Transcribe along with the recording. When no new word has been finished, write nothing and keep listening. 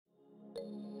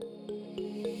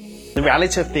The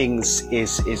reality of things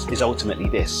is ultimately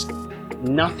this.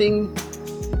 Nothing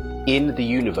in the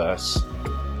universe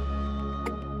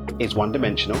is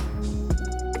one-dimensional,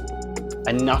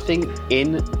 and nothing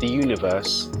in the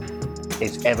universe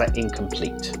is ever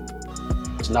incomplete.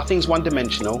 So nothing's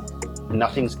one-dimensional,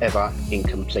 nothing's ever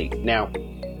incomplete. Now,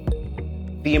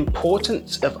 the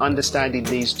importance of understanding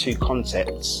these two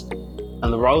concepts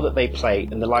and the role that they play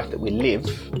in the life that we live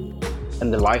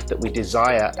and the life that we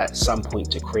desire at some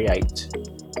point to create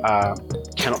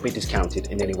cannot be discounted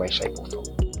in any way, shape or form.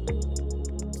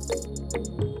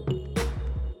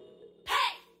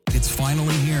 It's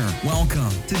finally here. Welcome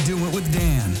to Do It with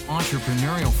Dan.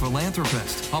 Entrepreneurial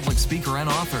philanthropist, public speaker and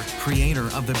author, creator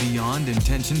of the Beyond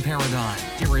Intention Paradigm.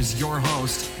 Here is your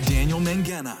host, Daniel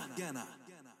Mangena.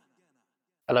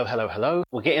 Hello, hello, hello.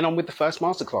 We're getting on with the first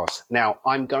masterclass. Now,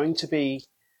 I'm going to be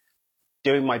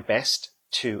doing my best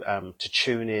to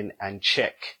tune in and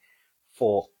check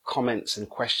for comments and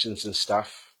questions and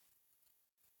stuff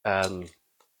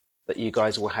that you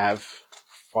guys will have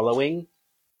following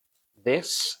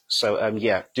this. So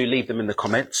yeah, do leave them in the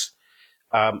comments.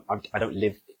 I don't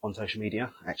live on social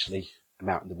media. Actually, I'm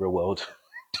out in the real world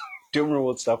doing real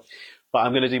world stuff, but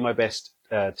I'm going to do my best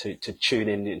to tune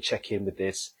in and check in with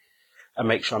this and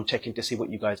make sure I'm checking to see what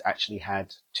you guys actually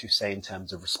had to say in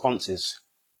terms of responses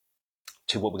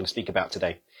to what we're going to speak about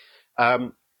today.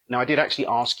 Now, I did actually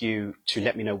ask you to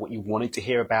let me know what you wanted to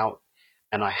hear about,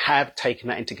 and I have taken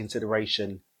that into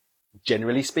consideration,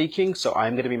 generally speaking. So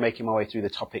I'm going to be making my way through the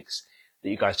topics that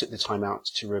you guys took the time out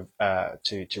to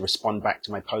respond back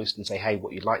to my post and say, hey,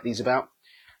 what you'd like these about.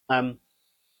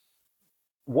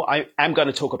 What I am going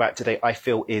to talk about today, I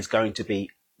feel, is going to be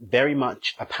very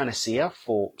much a panacea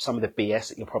for some of the BS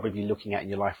that you're probably looking at in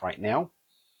your life right now.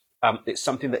 It's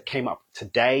something that came up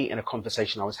today in a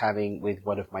conversation I was having with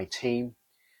one of my team,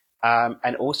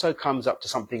 and also comes up to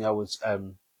something I was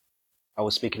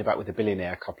speaking about with a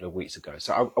billionaire a couple of weeks ago.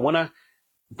 So I want to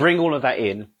bring all of that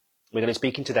in. We're going to be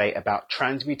speaking today about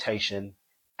transmutation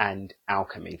and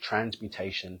alchemy.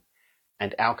 Transmutation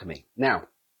and alchemy. Now,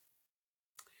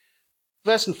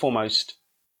 first and foremost,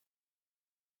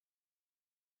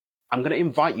 I'm going to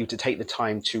invite you to take the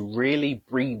time to really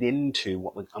breathe into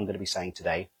what I'm going to be saying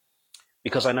today,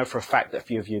 because I know for a fact that a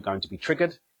few of you are going to be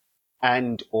triggered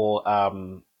and or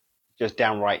just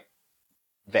downright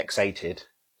vexated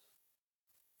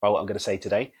by what I'm going to say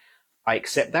today. I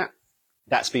accept that.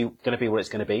 That's going to be what it's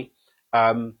going to be.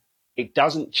 It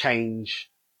doesn't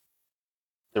change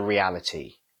the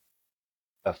reality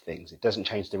of things. It doesn't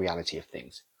change the reality of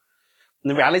things.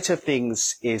 And the reality of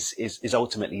things is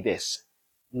ultimately this.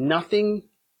 Nothing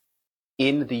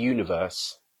in the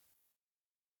universe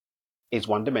is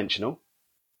one-dimensional,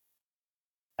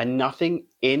 and nothing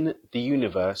in the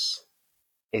universe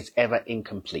is ever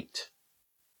incomplete.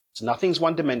 So nothing's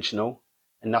one-dimensional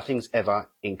and nothing's ever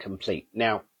incomplete.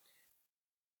 Now,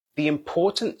 the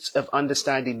importance of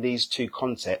understanding these two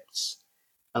concepts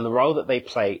and the role that they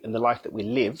play in the life that we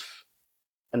live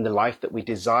and the life that we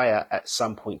desire at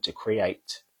some point to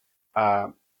create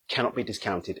cannot be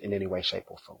discounted in any way, shape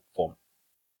or form.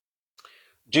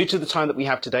 Due to the time that we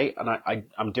have today, and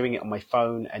I'm doing it on my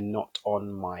phone and not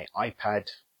on my iPad,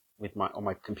 on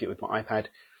my computer with my iPad,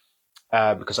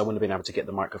 because I wouldn't have been able to get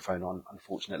the microphone on.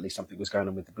 Unfortunately, something was going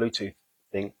on with the Bluetooth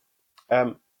thing.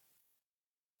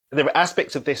 There are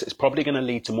aspects of this that's probably going to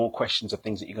lead to more questions of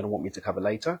things that you're going to want me to cover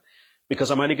later, because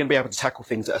I'm only going to be able to tackle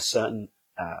things at a certain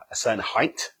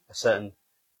height, a certain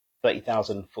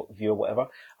 30,000 foot view or whatever.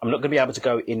 I'm not going to be able to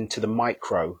go into the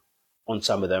micro on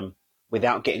some of them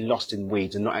without getting lost in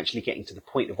weeds and not actually getting to the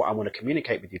point of what I want to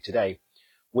communicate with you today,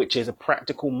 which is a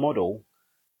practical model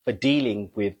for dealing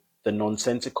with the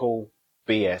nonsensical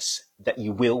BS that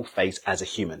you will face as a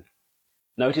human.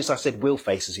 Notice I said will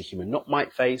face as a human, not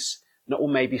might face, not will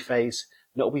maybe face,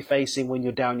 not will be facing when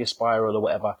you're down your spiral or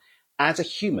whatever. As a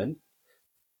human,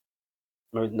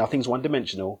 nothing's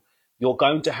one-dimensional. You're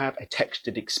going to have a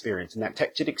textured experience, and that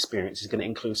textured experience is going to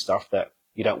include stuff that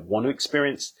you don't want to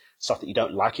experience, stuff that you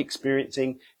don't like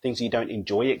experiencing, things you don't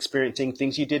enjoy experiencing,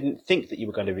 things you didn't think that you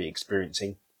were going to be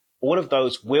experiencing. All of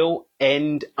those will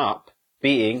end up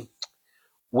being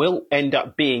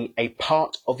a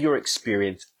part of your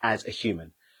experience as a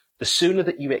human. The sooner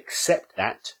that you accept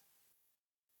that,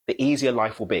 the easier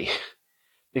life will be.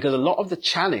 Because a lot of the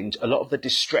challenge, a lot of the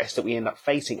distress that we end up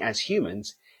facing as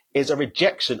humans is a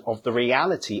rejection of the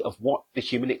reality of what the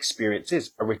human experience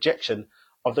is, a rejection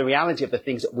of the reality of the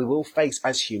things that we will face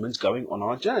as humans going on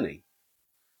our journey.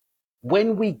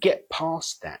 When we get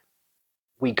past that,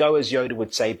 we go, as Yoda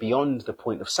would say, beyond the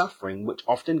point of suffering, which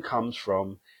often comes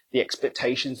from the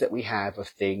expectations that we have of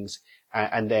things,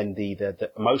 and then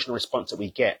the emotional response that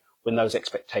we get when those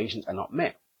expectations are not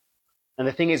met. And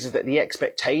the thing is that the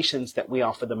expectations that we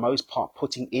are, for the most part,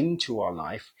 putting into our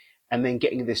life and then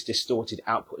getting this distorted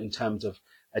output in terms of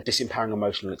a disempowering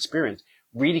emotional experience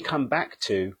really come back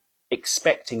to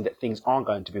expecting that things are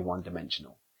going to be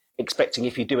one-dimensional. Expecting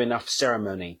if you do enough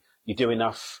ceremony, you do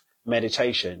enough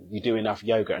meditation, you do enough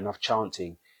yoga, enough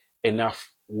chanting,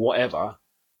 enough whatever,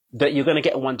 that you're going to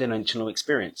get a one-dimensional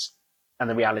experience. And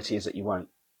the reality is that you won't.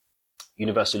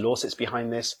 Universal law sits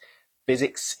behind this.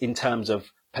 Physics in terms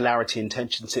of polarity and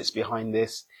tension sits behind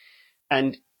this.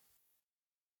 And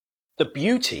the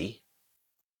beauty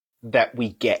that we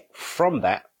get from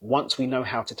that, once we know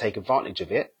how to take advantage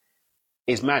of it,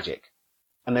 is magic.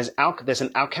 And there's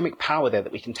an alchemic power there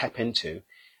that we can tap into.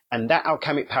 And that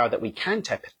alchemic power that we can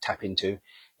tap into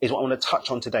is what I want to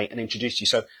touch on today and introduce you.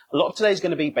 So a lot of today is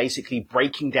going to be basically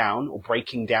breaking down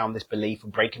this belief, or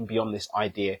breaking beyond this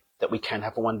idea that we can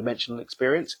have a one-dimensional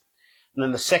experience. And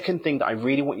then the second thing that I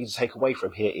really want you to take away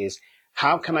from here is,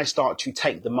 how can I start to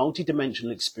take the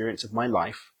multi-dimensional experience of my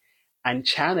life and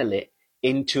channel it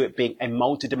into it being a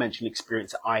multi-dimensional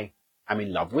experience that I am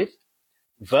in love with,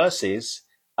 versus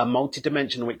a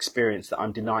multi-dimensional experience that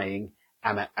I'm denying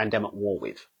and am at war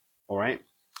with. All right.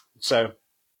 So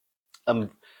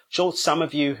I'm sure some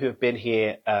of you who have been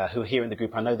here, who are here in the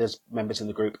group, I know there's members in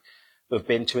the group who have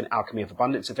been to an Alchemy of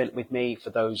Abundance event with me. For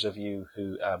those of you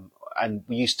who, and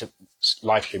we used to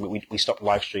live stream it. We stopped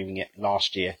live streaming it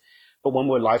last year. But when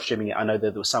we were live streaming it, I know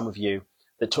that there were some of you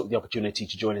that took the opportunity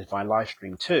to join us via live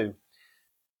stream too.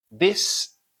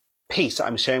 This piece that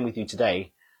I'm sharing with you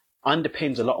today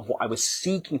underpins a lot of what I was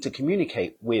seeking to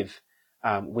communicate with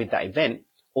that event.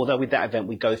 Although with that event,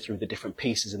 we go through the different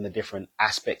pieces and the different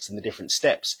aspects and the different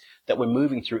steps that we're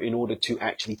moving through in order to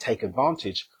actually take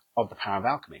advantage of the power of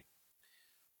alchemy.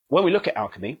 When we look at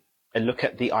alchemy and look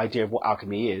at the idea of what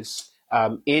alchemy is,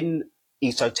 in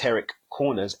esoteric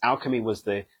corners, alchemy was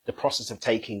the process of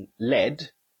taking lead,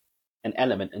 an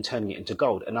element, and turning it into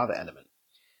gold, another element.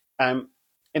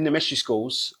 In the mystery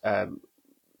schools,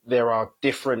 there are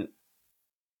different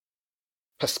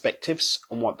perspectives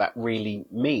on what that really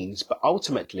means. But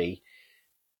ultimately,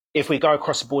 if we go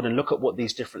across the board and look at what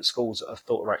these different schools of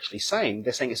thought are actually saying,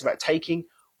 they're saying it's about taking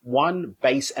one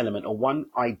base element, or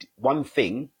one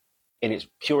thing in its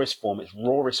purest form, its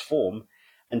rawest form,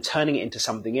 and turning it into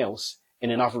something else in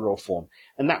another raw form.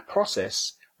 And that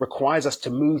process requires us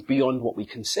to move beyond what we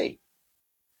can see.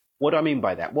 What do I mean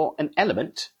by that? Well, an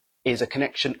element is a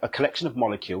collection of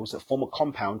molecules that form a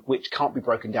compound which can't be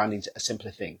broken down into a simpler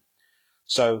thing.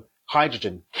 So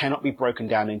hydrogen cannot be broken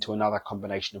down into another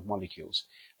combination of molecules.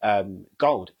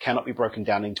 Gold cannot be broken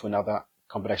down into another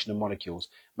combination of molecules.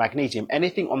 Magnesium,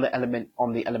 anything on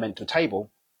the elemental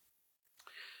table,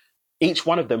 each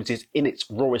one of them is in its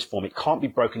rawest form. It can't be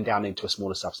broken down into a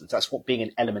smaller substance. That's what being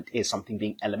an element is, something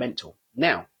being elemental.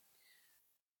 Now,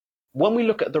 when we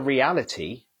look at the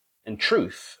reality and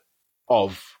truth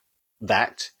of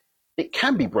that, it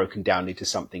can be broken down into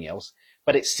something else,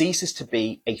 but it ceases to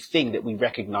be a thing that we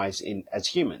recognize as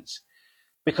humans.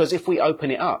 Because if we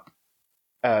open it up,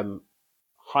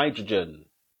 hydrogen,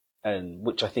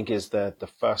 which I think is the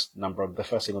first thing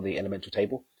on the elemental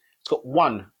table, it's got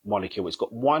one molecule. It's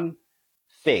got one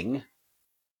thing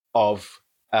of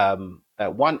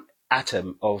one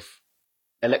atom of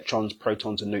electrons,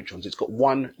 protons, and neutrons. It's got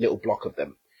one little block of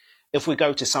them. If we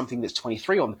go to something that's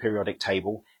 23 on the periodic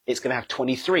table, it's going to have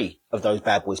 23 of those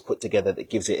bad boys put together that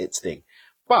gives it its thing.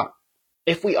 But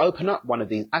if we open up one of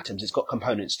these atoms, it's got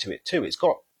components to it too. It's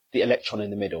got the electron in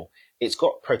the middle. It's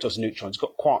got protons and neutrons. It's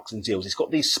got quarks and zeros. It's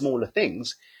got these smaller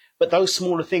things. But those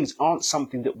smaller things aren't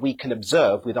something that we can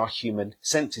observe with our human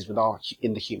senses,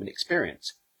 in the human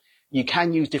experience. You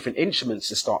can use different instruments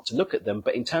to start to look at them,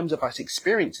 but in terms of us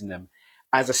experiencing them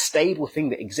as a stable thing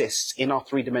that exists in our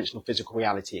three-dimensional physical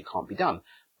reality, it can't be done.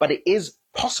 But it is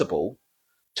possible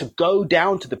to go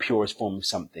down to the purest form of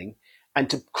something and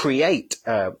to create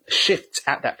shifts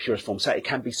at that purest form so it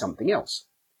can be something else.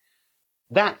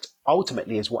 That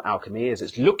ultimately is what alchemy is.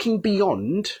 It's looking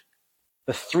beyond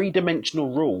the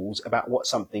three-dimensional rules about what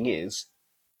something is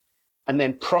and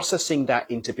then processing that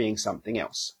into being something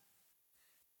else.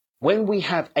 When we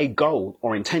have a goal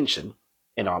or intention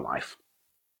in our life,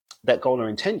 that goal or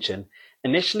intention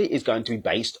initially is going to be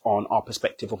based on our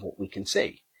perspective of what we can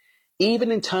see.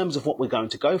 Even in terms of what we're going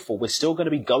to go for, we're still going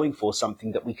to be going for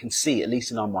something that we can see, at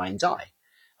least in our mind's eye.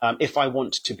 If I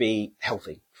want to be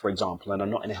healthy, for example, and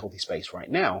I'm not in a healthy space right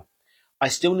now, I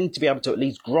still need to be able to at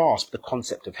least grasp the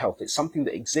concept of health. It's something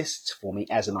that exists for me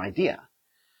as an idea.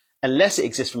 Unless it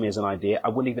exists for me as an idea, I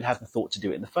wouldn't even have the thought to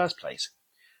do it in the first place.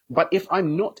 But if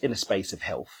I'm not in a space of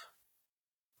health,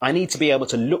 I need to be able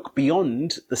to look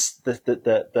beyond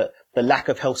the lack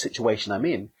of health situation I'm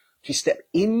in to step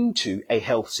into a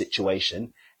health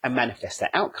situation and manifest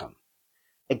that outcome.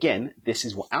 Again, this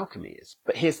is what alchemy is.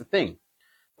 But here's the thing.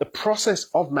 The process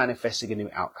of manifesting a new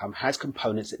outcome has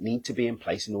components that need to be in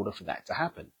place in order for that to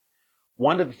happen.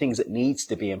 One of the things that needs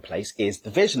to be in place is the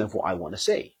vision of what I want to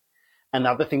see.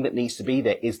 Another thing that needs to be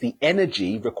there is the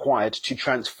energy required to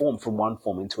transform from one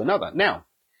form into another. Now,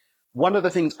 one of the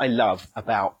things I love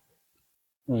about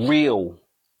real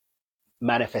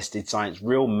manifested science,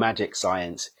 real magic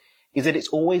science, is that it's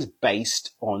always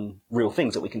based on real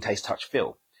things that we can taste, touch,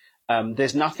 feel.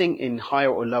 There's nothing in higher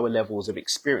or lower levels of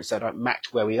experience that don't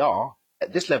match where we are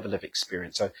at this level of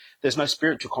experience. So there's no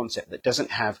spiritual concept that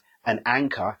doesn't have an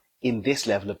anchor in this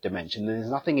level of dimension. And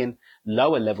there's nothing in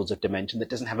lower levels of dimension that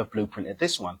doesn't have a blueprint at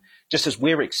this one. Just as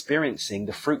we're experiencing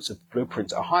the fruits of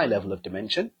blueprints at a higher level of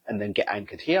dimension and then get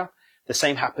anchored here, the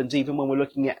same happens even when we're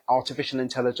looking at artificial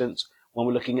intelligence, when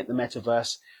we're looking at the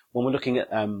metaverse, when we're looking at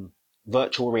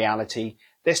virtual reality.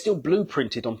 They're still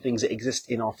blueprinted on things that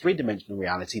exist in our three-dimensional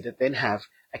reality that then have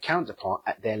a counterpart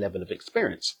at their level of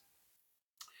experience.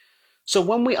 So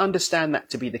when we understand that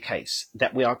to be the case,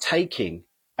 that we are taking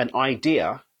an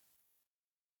idea,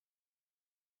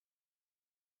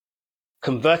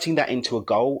 converting that into a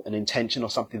goal, an intention, or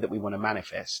something that we want to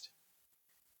manifest,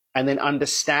 and then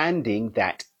understanding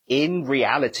that in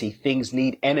reality, things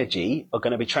need energy, are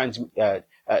going to be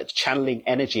channeling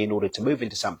energy in order to move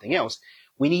into something else.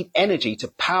 We need energy to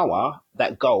power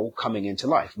that goal coming into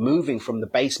life, moving from the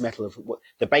base metal of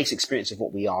the base experience of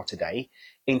what we are today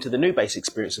into the new base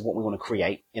experience of what we want to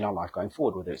create in our life going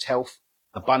forward, whether it's health,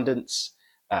 abundance,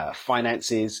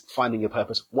 finances, finding your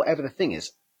purpose, whatever the thing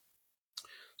is.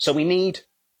 So we need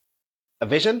a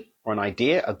vision or an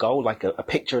idea, a goal, like a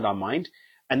picture in our mind,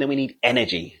 and then we need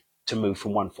energy to move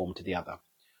from one form to the other.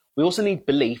 We also need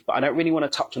belief, but I don't really want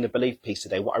to touch on the belief piece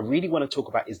today. What I really want to talk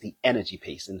about is the energy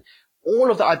piece. And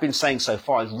all of that I've been saying so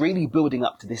far is really building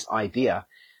up to this idea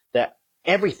that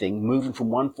everything moving from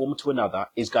one form to another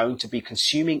is going to be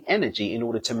consuming energy in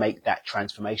order to make that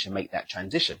transformation, make that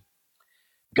transition.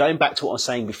 Going back to what I was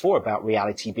saying before about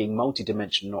reality being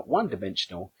multidimensional, not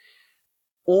one-dimensional,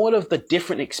 all of the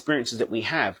different experiences that we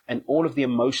have and all of the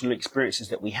emotional experiences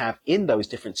that we have in those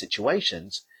different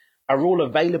situations are all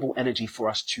available energy for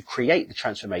us to create the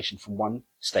transformation from one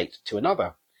state to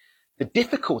another. The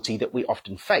difficulty that we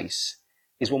often face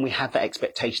is when we have that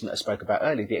expectation that I spoke about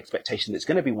earlier, the expectation that it's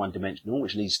going to be one-dimensional,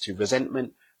 which leads to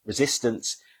resentment,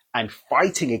 resistance, and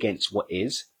fighting against what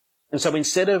is. And so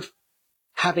instead of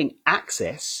having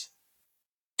access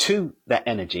to that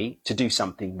energy to do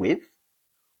something with,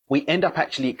 we end up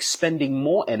actually expending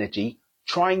more energy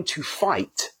trying to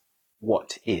fight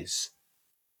what is.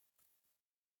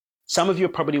 Some of you are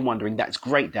probably wondering, that's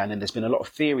great, Dan, and there's been a lot of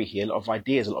theory here, a lot of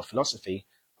ideas, a lot of philosophy,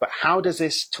 but how does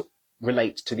this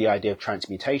relate to the idea of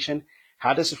transmutation?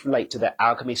 How does this relate to the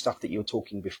alchemy stuff that you were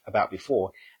talking about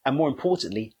before? And more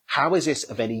importantly, how is this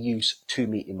of any use to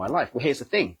me in my life? Well, here's the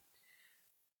thing.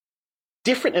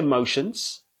 Different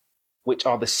emotions, which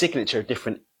are the signature of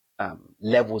different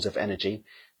levels of energy,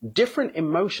 different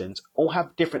emotions all have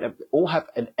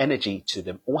an energy to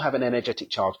them, all have an energetic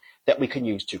charge that we can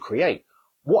use to create.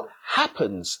 What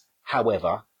happens,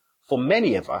 however, for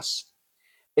many of us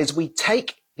is we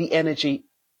take the energy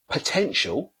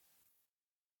potential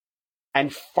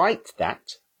and fight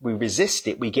that. We resist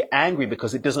it. We get angry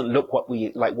because it doesn't look what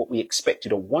we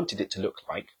expected or wanted it to look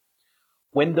like.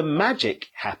 When the magic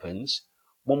happens,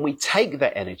 when we take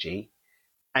that energy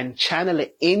and channel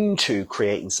it into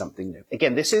creating something new.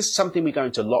 Again, this is something we go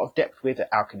into a lot of depth with at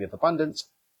Alchemy of Abundance,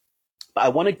 but I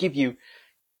want to give you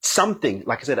something,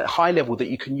 like I said, at a high level that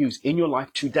you can use in your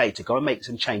life today to go and make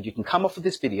some change. You can come off of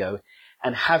this video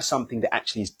and have something that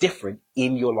actually is different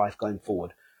in your life going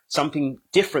forward. Something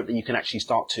different that you can actually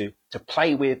start to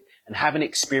play with and have an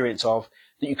experience of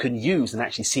that you can use and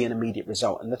actually see an immediate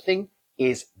result. And the thing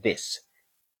is this: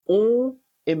 all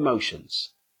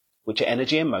emotions, which are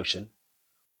energy and motion,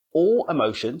 all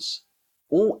emotions,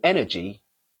 all energy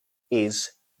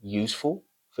is useful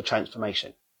for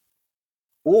transformation.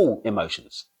 All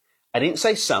emotions. I didn't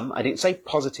say some, I didn't say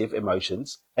positive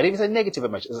emotions, I didn't even say negative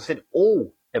emotions, I said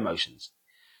all emotions.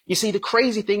 You see, the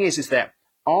crazy thing is that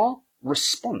our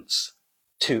response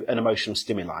to an emotional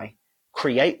stimuli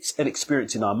creates an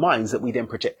experience in our minds that we then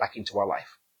project back into our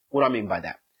life. What do I mean by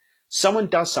that? Someone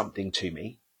does something to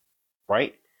me,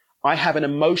 right? I have an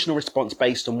emotional response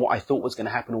based on what I thought was going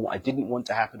to happen or what I didn't want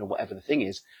to happen or whatever the thing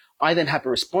is. I then have a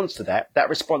response to that. That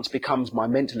response becomes my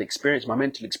mental experience. My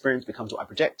mental experience becomes what I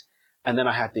project. And then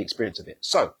I have the experience of it.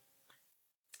 So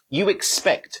You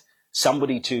expect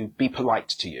somebody to be polite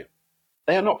to you.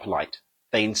 They are not polite.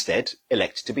 They instead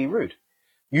elect to be rude.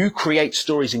 You create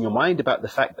stories in your mind about the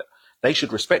fact that they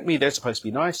should respect me, they're supposed to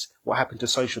be nice, what happened to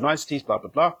social niceties, blah, blah,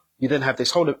 blah. You then have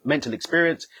this whole mental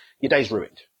experience, your day's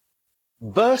ruined.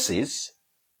 Versus,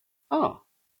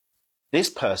 this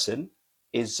person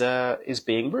is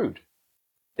being rude.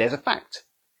 There's a fact.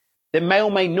 There may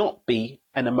or may not be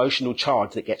an emotional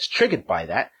charge that gets triggered by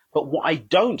that, but what I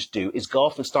don't do is go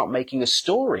off and start making a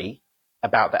story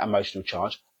about that emotional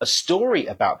charge, a story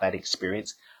about that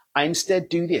experience. I instead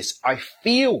do this. I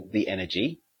feel the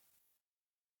energy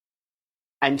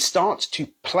and start to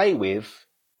play with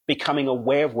becoming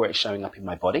aware of where it's showing up in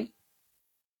my body.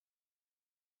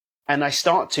 And I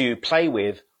start to play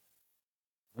with,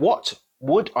 what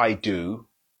would I do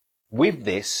with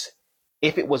this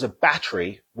if it was a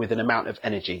battery with an amount of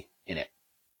energy in it?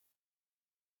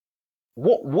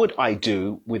 What would I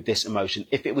do with this emotion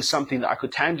if it was something that I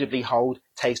could tangibly hold,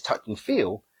 taste, touch, and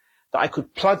feel, that I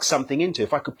could plug something into,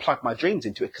 if I could plug my dreams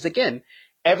into it? Because again,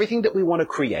 everything that we want to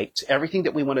create, everything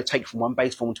that we want to take from one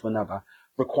base form to another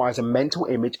requires a mental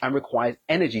image and requires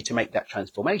energy to make that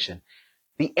transformation.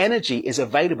 The energy is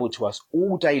available to us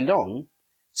all day long.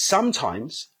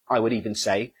 Sometimes, I would even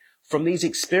say, from these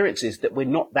experiences that we're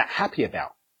not that happy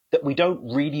about, that we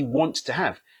don't really want to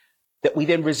have, that we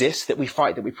then resist, that we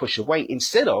fight, that we push away,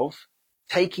 instead of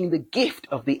taking the gift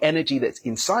of the energy that's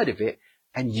inside of it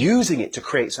and using it to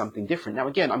create something different. Now,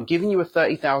 again, I'm giving you a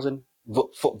 30,000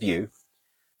 foot view.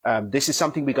 This is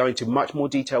something we go into much more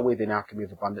detail with in Alchemy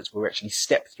of Abundance, where we actually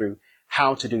step through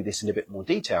how to do this in a bit more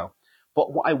detail.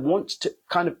 But what I want to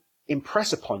kind of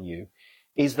impress upon you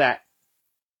is that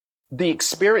the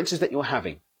experiences that you're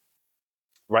having,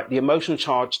 right, the emotional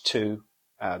charge to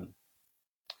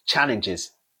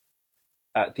challenges,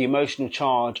 the emotional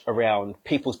charge around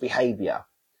people's behavior,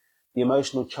 the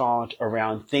emotional charge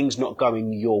around things not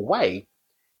going your way,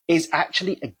 is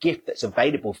actually a gift that's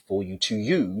available for you to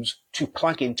use to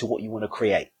plug into what you want to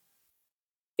create.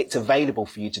 It's available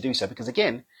for you to do so because,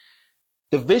 again,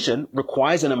 the vision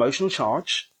requires an emotional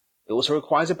charge. It also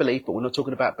requires a belief, but we're not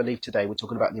talking about belief today. We're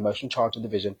talking about the emotional charge of the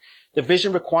vision. The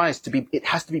vision it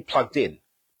has to be plugged in.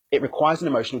 It requires an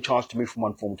emotional charge to move from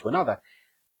one form to another.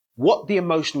 What the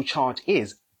emotional charge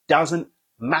is doesn't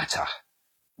matter.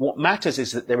 What matters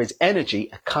is that there is energy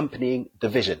accompanying the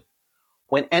vision.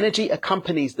 When energy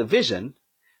accompanies the vision,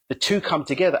 the two come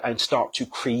together and start to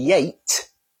create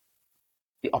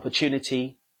the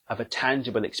opportunity of a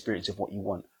tangible experience of what you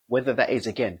want, whether that is,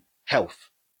 again, health,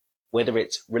 whether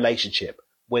it's relationship,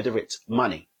 whether it's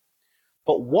money.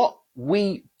 But what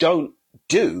we don't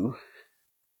do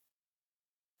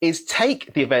is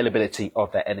take the availability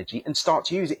of that energy and start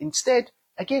to use it. Instead,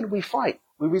 again, we fight,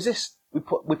 we resist,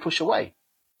 we push away.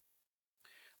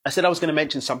 I said I was going to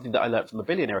mention something that I learned from a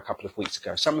billionaire a couple of weeks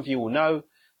ago. Some of you will know,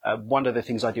 one of the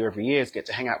things I do every year is get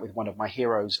to hang out with one of my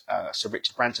heroes, Sir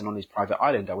Richard Branson, on his private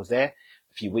island. I was there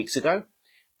a few weeks ago,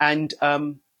 and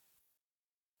I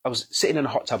was sitting in a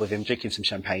hot tub with him, drinking some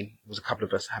champagne. There was a couple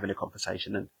of us having a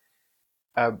conversation,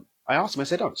 and I asked him, I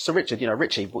said, "Oh, Sir Richard,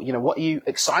 Richie, what are you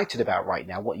excited about right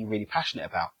now? What are you really passionate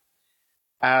about?"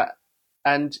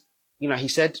 And he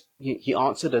said, he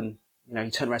answered, and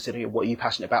he turned around and said, "What are you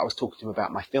passionate about?" I was talking to him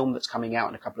about my film that's coming out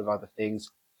and a couple of other things.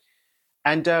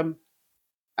 And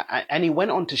he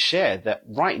went on to share that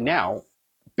right now,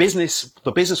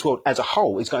 the business world as a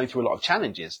whole is going through a lot of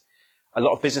challenges. A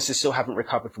lot of businesses still haven't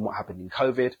recovered from what happened in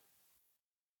COVID.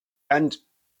 And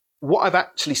what I've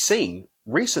actually seen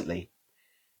recently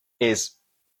is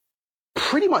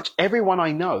pretty much everyone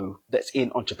I know that's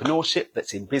in entrepreneurship,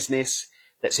 that's in business,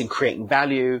 that's in creating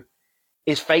value,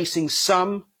 is facing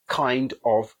some kind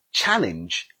of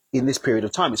challenge in this period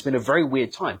of time. It's been a very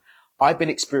weird time. I've been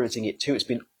experiencing it too. It's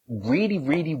been really,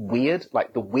 really weird.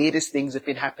 Like, the weirdest things have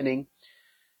been happening.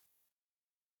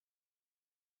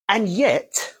 And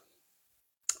yet,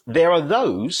 there are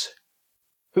those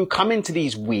who come into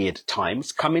these weird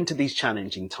times, come into these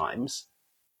challenging times,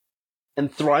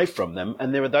 and thrive from them.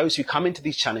 And there are those who come into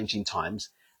these challenging times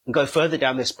and go further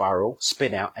down their spiral,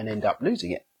 spin out, and end up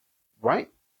losing it, right?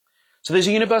 So there's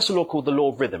a universal law called the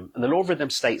law of rhythm. And the law of rhythm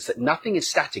states that nothing is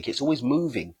static. It's always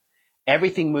moving.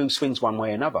 Everything moves, swings one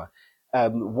way or another.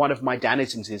 One of my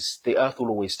Danisms is the earth will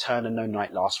always turn and no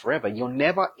night lasts forever. You're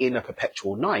never in a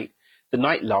perpetual night. The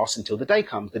night lasts until the day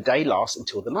comes. The day lasts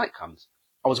until the night comes.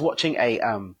 I was watching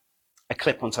a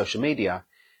clip on social media,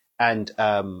 and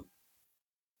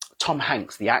Tom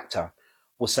Hanks, the actor,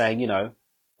 was saying,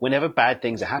 whenever bad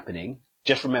things are happening,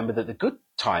 just remember that the good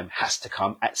time has to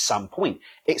come at some point.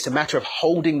 It's a matter of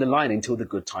holding the line until the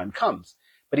good time comes.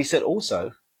 But he said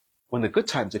also, when the good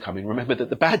times are coming, remember that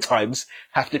the bad times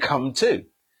have to come too.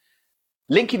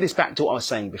 Linking this back to what I was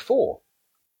saying before,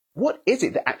 what is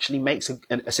it that actually makes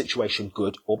a situation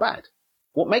good or bad?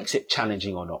 What makes it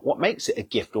challenging or not? What makes it a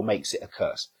gift or makes it a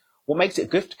curse? What makes it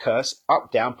a gift, curse,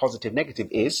 up, down, positive, negative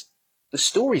is the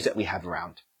stories that we have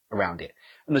around it.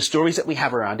 And the stories that we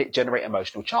have around it generate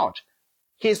emotional charge.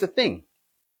 Here's the thing.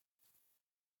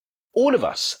 All of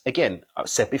us, again, I've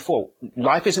said before,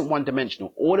 life isn't one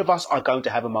dimensional. All of us are going to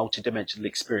have a multidimensional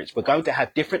experience. We're going to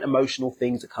have different emotional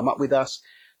things that come up with us.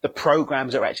 The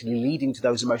programs that are actually leading to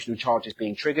those emotional charges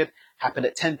being triggered happen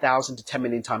at 10,000 to 10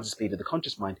 million times the speed of the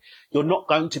conscious mind. You're not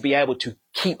going to be able to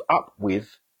keep up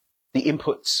with the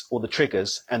inputs or the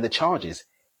triggers and the charges.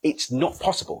 It's not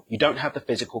possible. You don't have the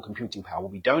physical computing power.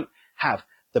 We don't have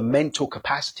the mental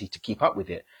capacity to keep up with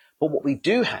it. But what we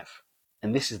do have,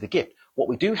 and this is the gift, what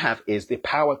we do have is the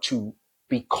power to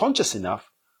be conscious enough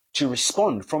to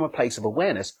respond from a place of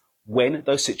awareness when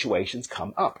those situations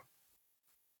come up.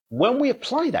 When we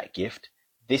apply that gift,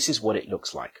 this is what it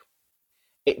looks like.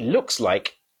 It looks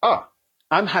like,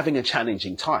 I'm having a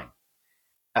challenging time.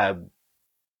 The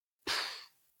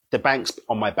bank's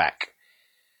on my back.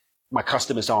 My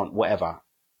customers aren't whatever.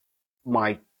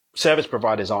 My service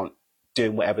providers aren't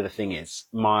doing whatever the thing is.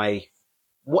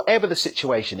 Whatever the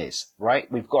situation is, right?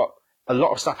 We've got a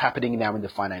lot of stuff happening now in the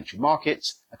financial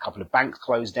markets. A couple of banks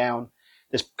closed down.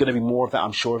 There's going to be more of that,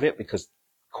 I'm sure of it, because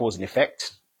cause and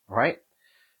effect, right?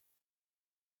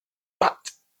 But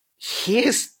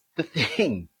here's the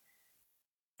thing.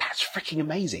 That's freaking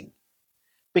amazing.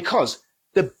 Because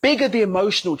the bigger the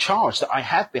emotional charge that I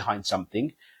have behind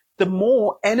something, the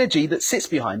more energy that sits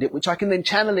behind it, which I can then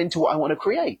channel into what I want to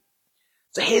create.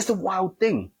 So here's the wild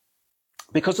thing.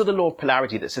 Because of the law of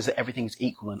polarity that says that everything is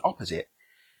equal and opposite,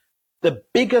 the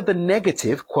bigger the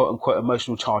negative, quote unquote,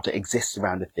 emotional charge that exists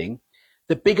around a thing,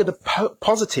 the bigger the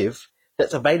positive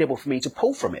that's available for me to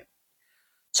pull from it.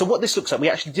 So what this looks like, we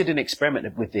actually did an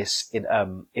experiment with this at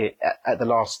the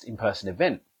last in-person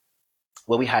event,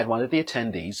 where we had one of the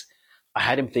attendees. I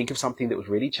had him think of something that was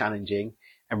really challenging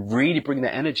and really bring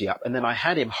that energy up. And then I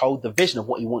had him hold the vision of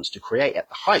what he wants to create at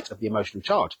the height of the emotional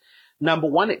charge. Number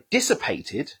one, it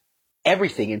dissipated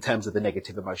everything in terms of the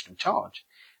negative emotional charge.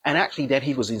 And actually then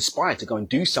he was inspired to go and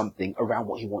do something around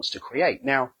what he wants to create.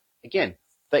 Now, again,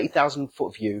 30,000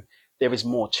 foot view, there is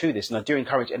more to this. And I do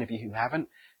encourage any of you who haven't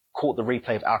caught the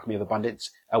replay of Alchemy of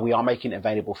Abundance. We are making it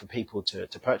available for people to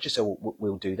purchase. So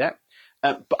we'll do that.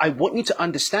 But I want you to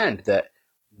understand that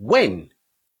when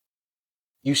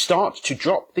you start to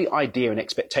drop the idea and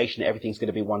expectation that everything's going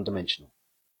to be one dimensional,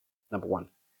 number one.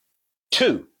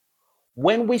 Two,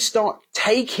 when we start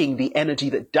taking the energy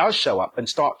that does show up and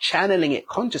start channeling it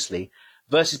consciously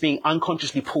versus being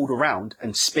unconsciously pulled around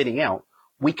and spinning out,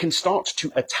 we can start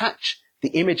to attach the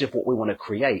image of what we want to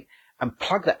create and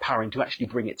plug that power in to actually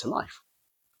bring it to life.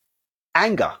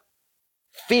 Anger,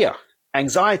 fear,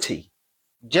 anxiety,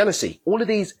 jealousy, all of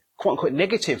these quote unquote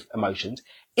negative emotions,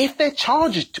 if they're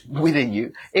charged within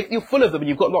you, if you're full of them and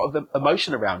you've got a lot of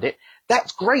emotion around it,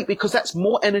 that's great because that's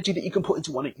more energy that you can put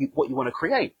into what you want to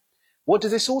create. What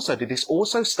does this also do? This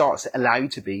also starts to allow you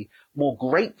to be more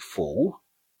grateful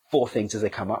for things as they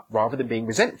come up rather than being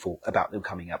resentful about them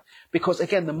coming up. Because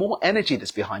again, the more energy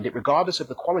that's behind it, regardless of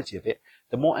the quality of it,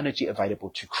 the more energy available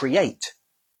to create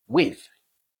with.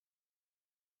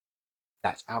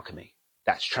 That's alchemy.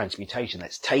 That's transmutation.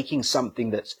 That's taking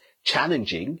something that's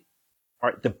challenging,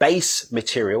 right, the base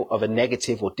material of a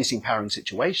negative or disempowering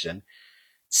situation,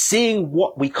 seeing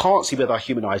what we can't see with our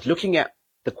human eyes, looking at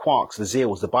the quarks, the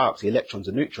zeals, the barks, the electrons,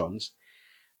 the neutrons,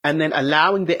 and then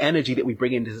allowing the energy that we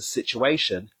bring into the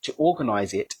situation to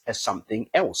organize it as something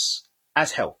else,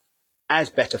 as health,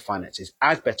 as better finances,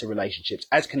 as better relationships,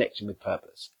 as connection with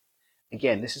purpose.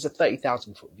 Again, this is a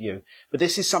 30,000 foot view, but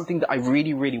this is something that I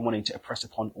really, really wanted to impress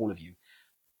upon all of you.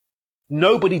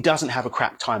 Nobody doesn't have a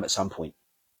crap time at some point.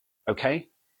 Okay?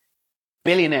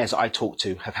 Billionaires I talk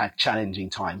to have had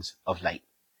challenging times of late.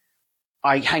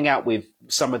 I hang out with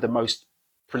some of the most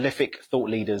prolific thought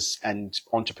leaders and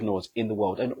entrepreneurs in the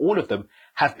world, and all of them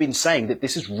have been saying that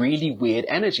this is really weird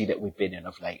energy that we've been in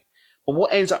of late. But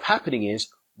what ends up happening is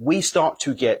we start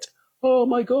to get, oh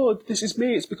my God, this is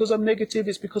me. It's because I'm negative.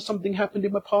 It's because something happened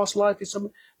in my past life.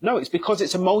 No, it's because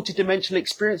it's a multidimensional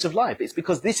experience of life. It's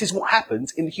because this is what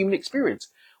happens in the human experience.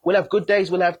 We'll have good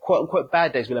days. We'll have quote unquote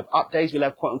bad days. We'll have up days. We'll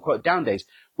have quote unquote down days.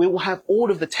 We will have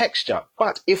all of the texture.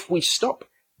 But if we stop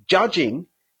judging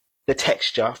the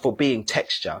texture for being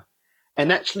texture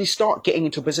and actually start getting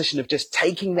into a position of just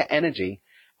taking the energy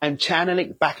and channeling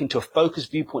it back into a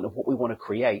focused viewpoint of what we want to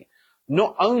create,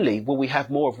 not only will we have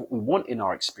more of what we want in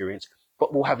our experience,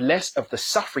 but we'll have less of the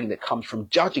suffering that comes from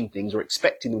judging things or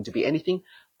expecting them to be anything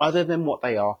other than what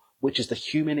they are, which is the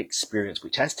human experience,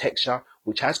 which has texture,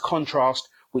 which has contrast,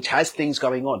 which has things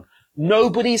going on.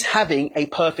 Nobody's having a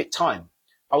perfect time.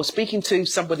 I was speaking to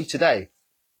somebody today,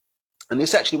 and this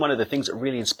is actually one of the things that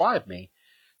really inspired me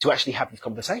to actually have this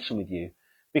conversation with you,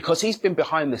 because he's been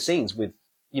behind the scenes with,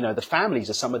 the families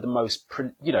of some of the most,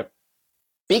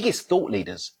 biggest thought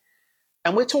leaders.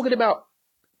 And we're talking about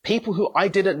people who I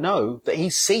didn't know that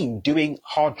he's seen doing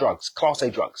hard drugs, Class A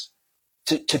drugs,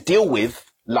 to deal with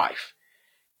life.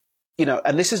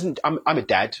 And this isn't, I'm a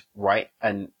dad, right?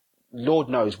 And Lord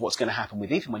knows what's going to happen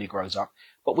with Ethan when he grows up.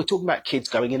 But we're talking about kids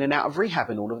going in and out of rehab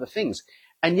and all of the things.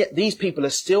 And yet these people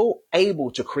are still able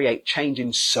to create change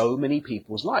in so many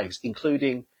people's lives,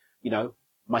 including,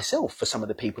 myself, for some of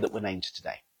the people that were named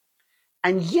today.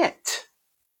 And yet,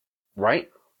 right,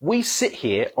 we sit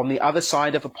here on the other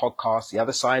side of a podcast, the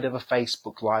other side of a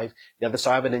Facebook Live, the other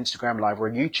side of an Instagram Live or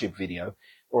a YouTube video,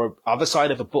 or other side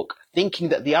of a book, thinking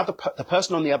that the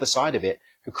person on the other side of it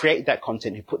who created that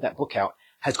content, who put that book out,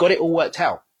 has got it all worked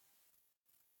out.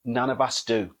 None of us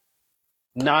do.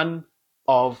 None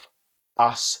of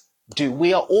us do.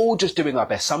 We are all just doing our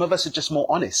best. Some of us are just more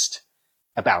honest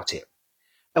about it.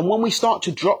 And when we start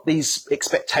to drop these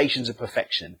expectations of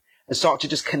perfection and start to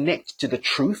just connect to the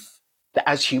truth that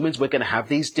as humans, we're going to have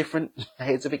these different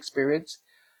layers of experience,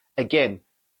 again,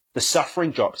 the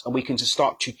suffering drops and we can just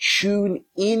start to tune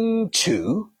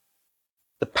into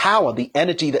the power, the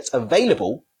energy that's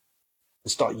available,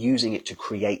 and start using it to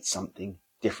create something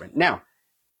different. Now,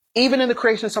 even in the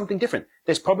creation of something different,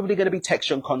 there's probably going to be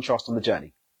texture and contrast on the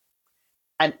journey.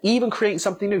 And even creating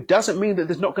something new doesn't mean that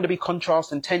there's not going to be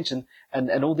contrast and tension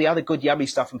and all the other good yummy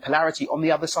stuff and polarity on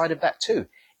the other side of that too.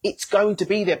 It's going to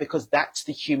be there because that's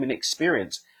the human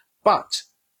experience. But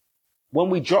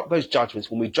when we drop those judgments,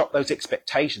 when we drop those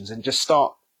expectations and just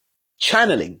start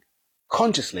channeling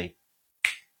consciously,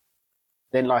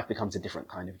 then life becomes a different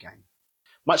kind of game.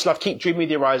 Much love. Keep dreaming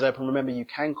with your eyes open. Remember, you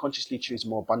can consciously choose a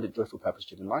more abundant, joyful,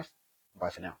 purpose-driven life.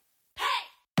 Bye for now.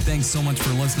 Thanks so much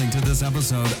for listening to this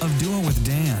episode of Do It With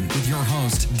Dan with your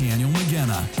host, Daniel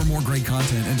Mangena. For more great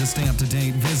content and to stay up to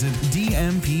date, visit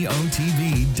dmpotv.com.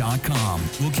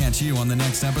 We'll catch you on the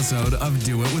next episode of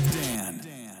Do It With Dan.